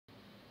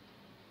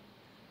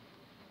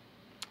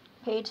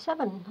Page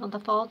 7 of the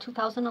Fall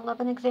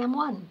 2011 Exam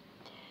 1.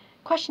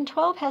 Question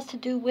 12 has to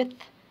do with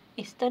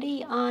a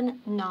study on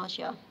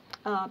nausea.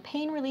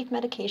 Pain relief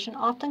medication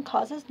often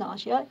causes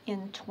nausea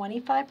in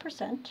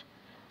 25%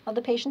 of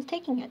the patients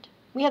taking it.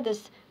 We have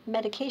this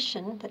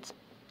medication that's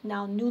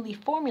now newly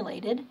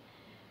formulated,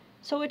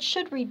 so it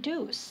should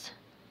reduce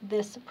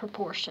this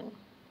proportion.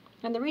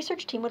 And the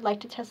research team would like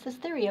to test this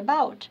theory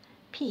about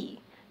P,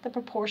 the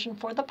proportion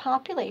for the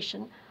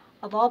population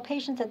of all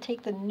patients that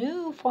take the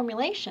new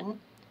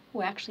formulation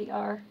who actually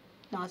are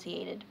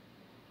nauseated.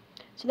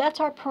 So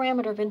that's our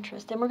parameter of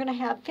interest, and we're going to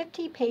have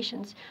 50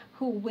 patients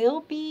who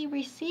will be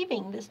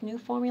receiving this new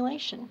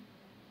formulation.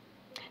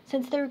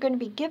 Since they're going to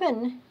be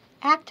given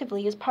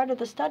actively as part of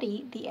the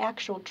study the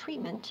actual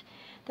treatment,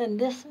 then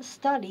this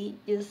study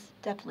is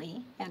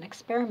definitely an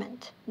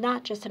experiment,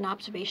 not just an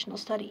observational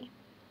study.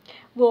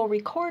 We'll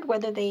record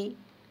whether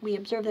we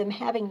observe them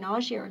having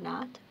nausea or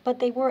not, but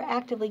they were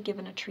actively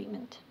given a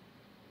treatment.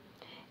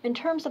 In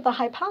terms of the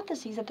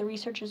hypotheses that the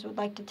researchers would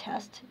like to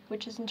test,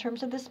 which is in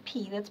terms of this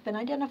P that's been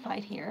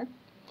identified here,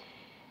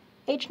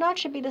 H0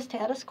 should be the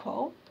status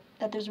quo,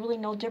 that there's really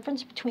no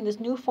difference between this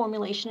new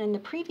formulation and the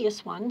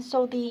previous one,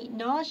 so the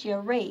nausea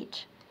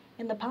rate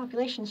in the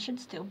population should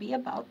still be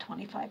about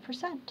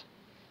 25%.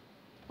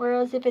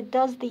 Whereas if it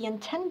does the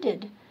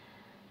intended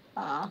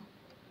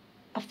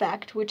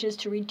effect, which is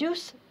to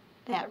reduce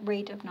that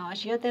rate of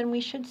nausea, then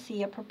we should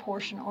see a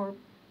proportion or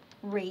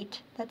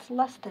rate that's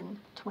less than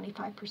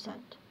 25%.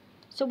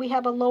 So we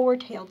have a lower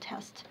tail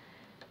test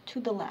to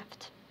the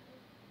left.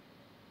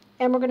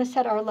 And we're going to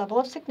set our level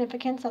of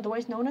significance,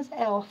 otherwise known as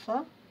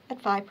alpha,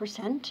 at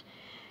 5%.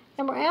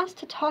 And we're asked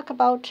to talk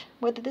about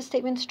whether this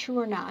statement's true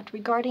or not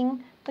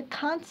regarding the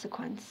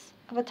consequence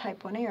of a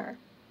type 1 error.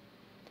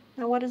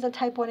 Now, what is a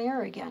type 1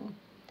 error again?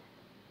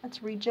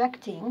 That's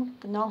rejecting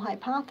the null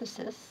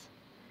hypothesis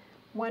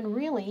when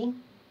really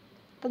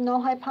the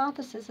null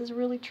hypothesis is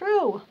really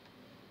true.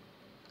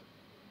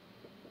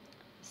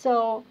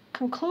 So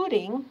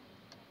concluding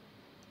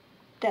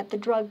that the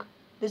drug,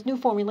 this new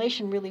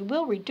formulation, really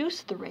will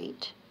reduce the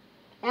rate,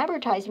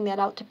 advertising that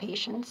out to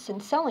patients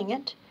and selling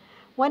it,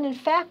 when in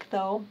fact,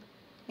 though,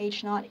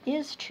 H0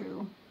 is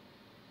true,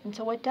 and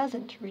so it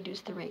doesn't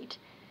reduce the rate.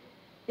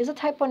 Is a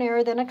type 1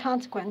 error then a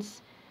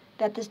consequence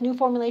that this new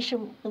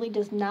formulation really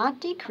does not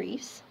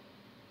decrease,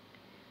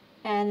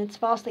 and it's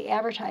falsely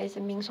advertised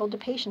and being sold to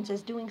patients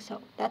as doing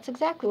so? That's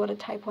exactly what a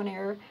type 1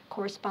 error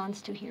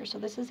corresponds to here, so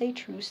this is a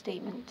true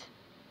statement.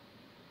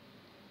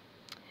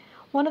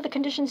 One of the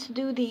conditions to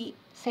do the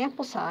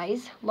sample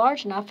size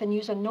large enough and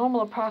use a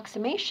normal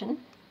approximation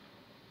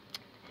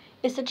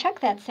is to check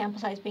that sample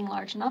size being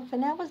large enough,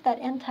 and that was that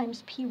n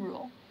times p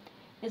rule.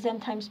 Is n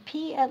times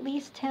p at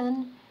least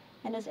 10,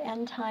 and is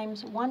n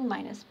times 1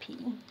 minus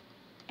p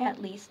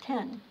at least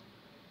 10?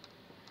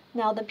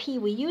 Now the p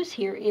we use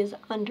here is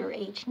under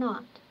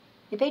H0.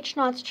 If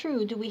H0 is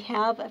true, do we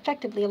have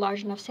effectively a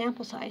large enough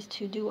sample size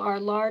to do our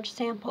large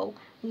sample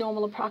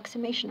normal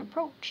approximation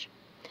approach?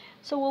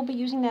 So we'll be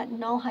using that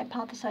null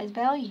hypothesized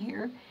value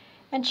here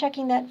and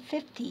checking that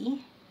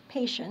 50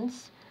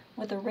 patients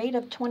with a rate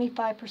of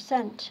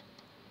 25%,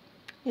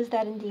 is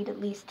that indeed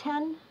at least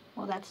 10?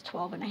 Well, that's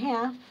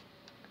 12.5.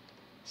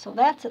 So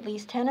that's at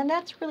least 10, and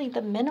that's really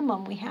the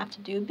minimum we have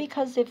to do,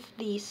 because if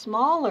the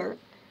smaller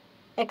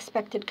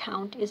expected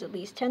count is at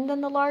least 10,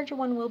 then the larger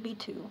one will be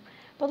 2.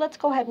 But let's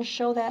go ahead and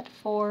show that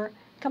for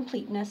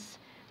completeness.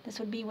 This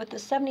would be with the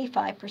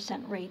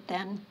 75% rate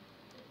then,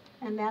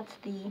 and that's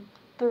the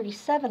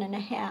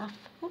 37.5,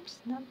 oops,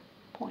 not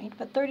point,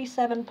 but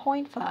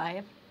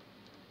 37.5,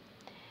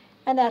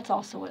 and that's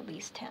also at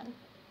least 10.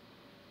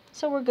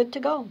 So we're good to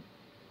go.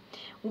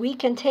 We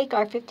can take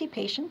our 50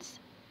 patients,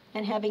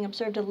 and having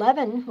observed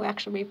 11 who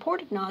actually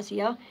reported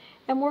nausea,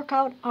 and work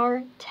out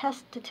our test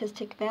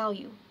statistic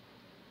value.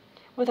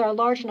 With our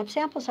large enough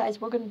sample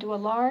size, we're going to do a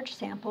large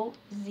sample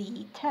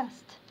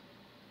z-test.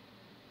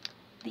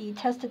 The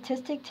test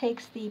statistic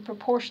takes the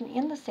proportion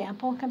in the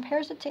sample and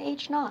compares it to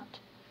H0.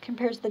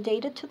 Compares the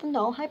data to the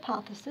null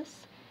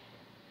hypothesis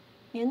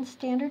in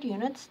standard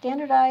units,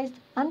 standardized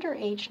under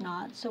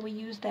H0, so we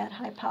use that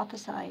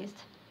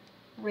hypothesized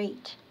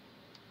rate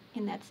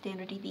in that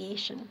standard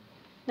deviation.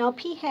 Now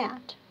p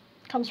hat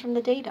comes from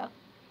the data.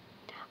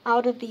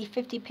 Out of the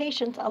 50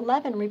 patients,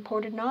 11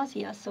 reported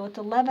nausea, so it's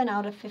 11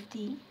 out of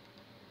 50,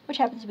 which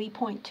happens to be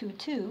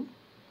 0.22,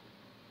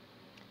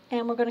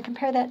 and we're going to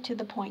compare that to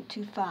the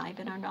 0.25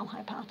 in our null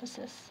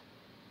hypothesis.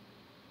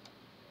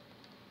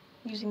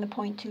 Using the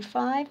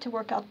 0.25 to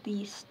work out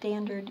the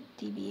standard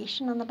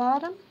deviation on the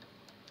bottom,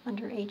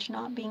 under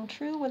H0 being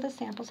true with a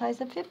sample size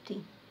of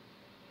 50.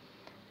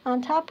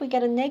 On top we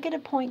get a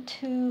negative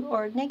 0.2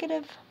 or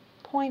negative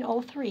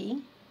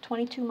 0.03,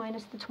 22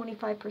 minus the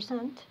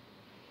 25%,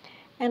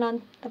 and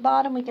on the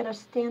bottom we get a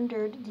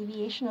standard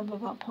deviation of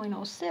about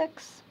 0.06.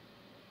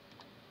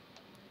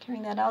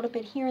 Carrying that out a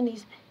bit here in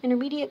these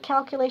intermediate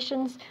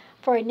calculations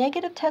for a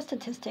negative test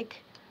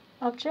statistic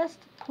of just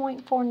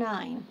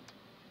 0.49.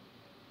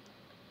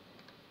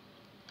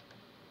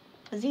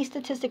 A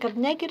z-statistic of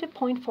negative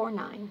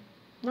 0.49.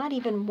 not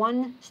even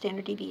 1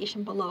 standard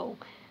deviation below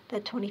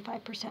that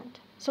 25%.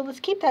 So let's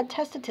keep that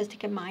test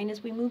statistic in mind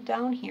as we move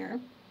down here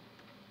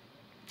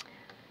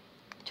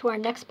to our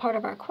next part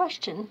of our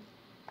question.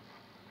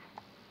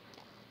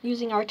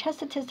 Using our test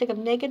statistic of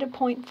negative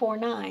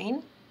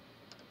 0.49,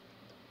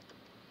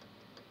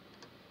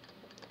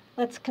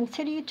 let's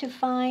continue to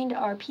find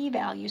our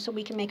p-value so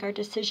we can make our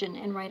decision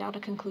and write out a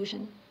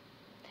conclusion.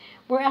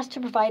 We're asked to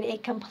provide a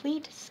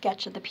complete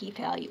sketch of the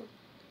p-value,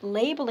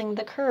 labeling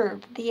the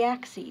curve, the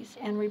axes,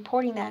 and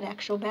reporting that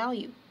actual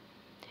value.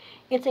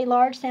 It's a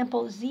large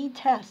sample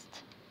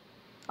z-test.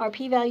 Our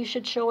p-value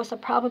should show us a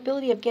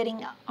probability of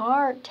getting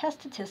our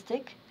test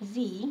statistic,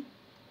 z,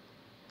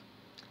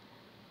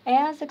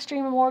 as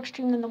extreme or more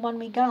extreme than the one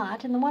we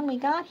got, and the one we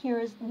got here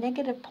is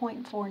negative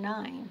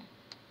 0.49.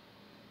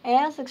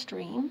 As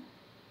extreme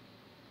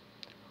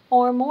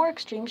or more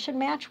extreme should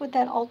match with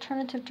that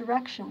alternative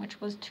direction, which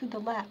was to the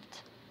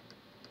left.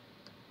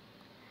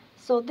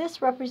 So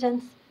this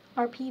represents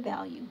our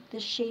p-value,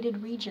 this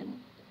shaded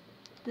region,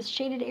 this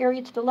shaded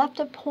area to the left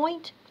of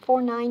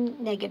 0.49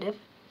 negative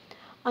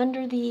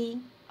under the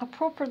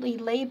appropriately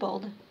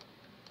labeled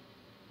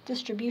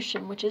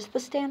distribution, which is the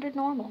standard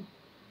normal.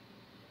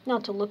 Now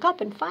to look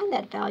up and find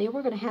that value,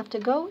 we're going to have to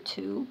go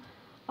to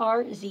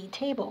our z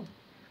table,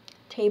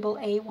 table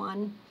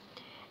A1,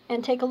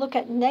 and take a look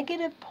at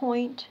negative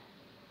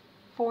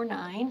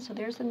 0.49. So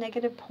there's the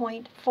negative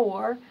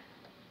 0.4.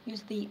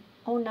 Use the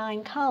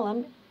 09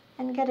 column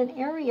and get an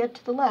area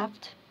to the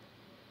left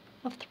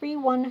of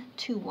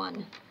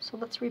 3121. So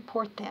let's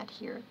report that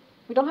here.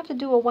 We don't have to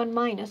do a 1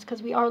 minus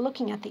because we are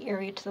looking at the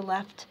area to the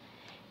left.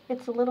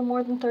 It's a little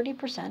more than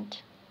 30%,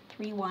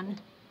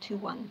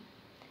 3121.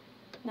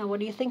 Now what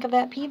do you think of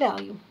that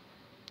p-value?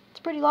 It's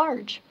pretty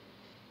large.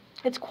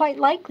 It's quite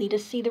likely to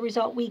see the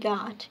result we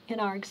got in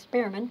our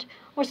experiment,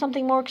 or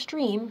something more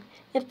extreme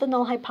if the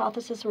null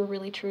hypothesis were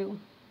really true.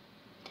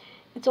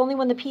 It's only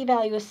when the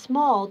p-value is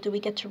small do we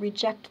get to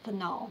reject the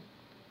null.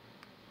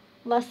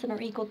 Less than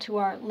or equal to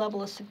our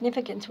level of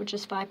significance, which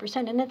is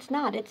 5%, and it's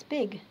not, it's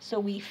big. So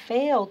we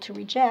fail to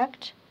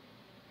reject.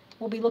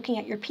 We'll be looking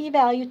at your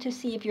p-value to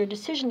see if your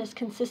decision is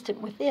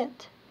consistent with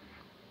it.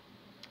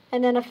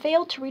 And then a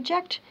fail to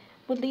reject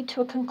would lead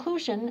to a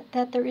conclusion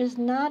that there is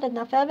not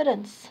enough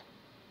evidence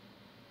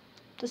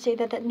to say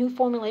that that new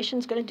formulation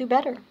is going to do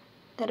better,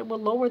 that it will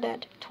lower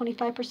that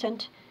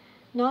 25%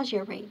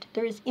 nausea rate.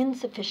 There is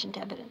insufficient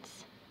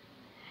evidence.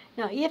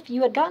 Now, if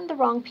you had gotten the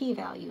wrong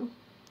p-value,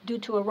 due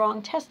to a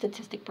wrong test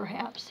statistic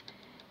perhaps,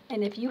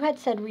 and if you had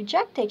said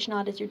reject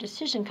H0 as your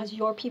decision because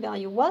your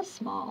p-value was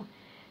small,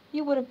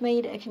 you would have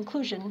made a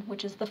conclusion,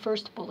 which is the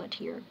first bullet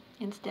here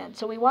instead.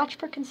 So we watch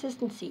for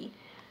consistency.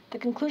 The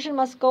conclusion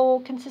must go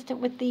consistent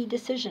with the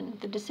decision.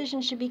 The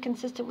decision should be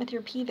consistent with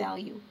your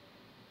p-value,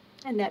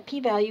 and that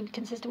p-value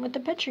consistent with the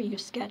picture you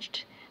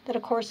sketched that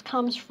of course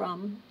comes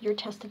from your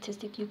test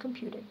statistic you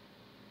computed.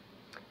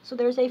 So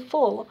there's a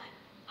full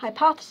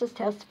hypothesis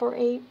test for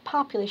a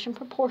population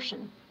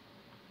proportion.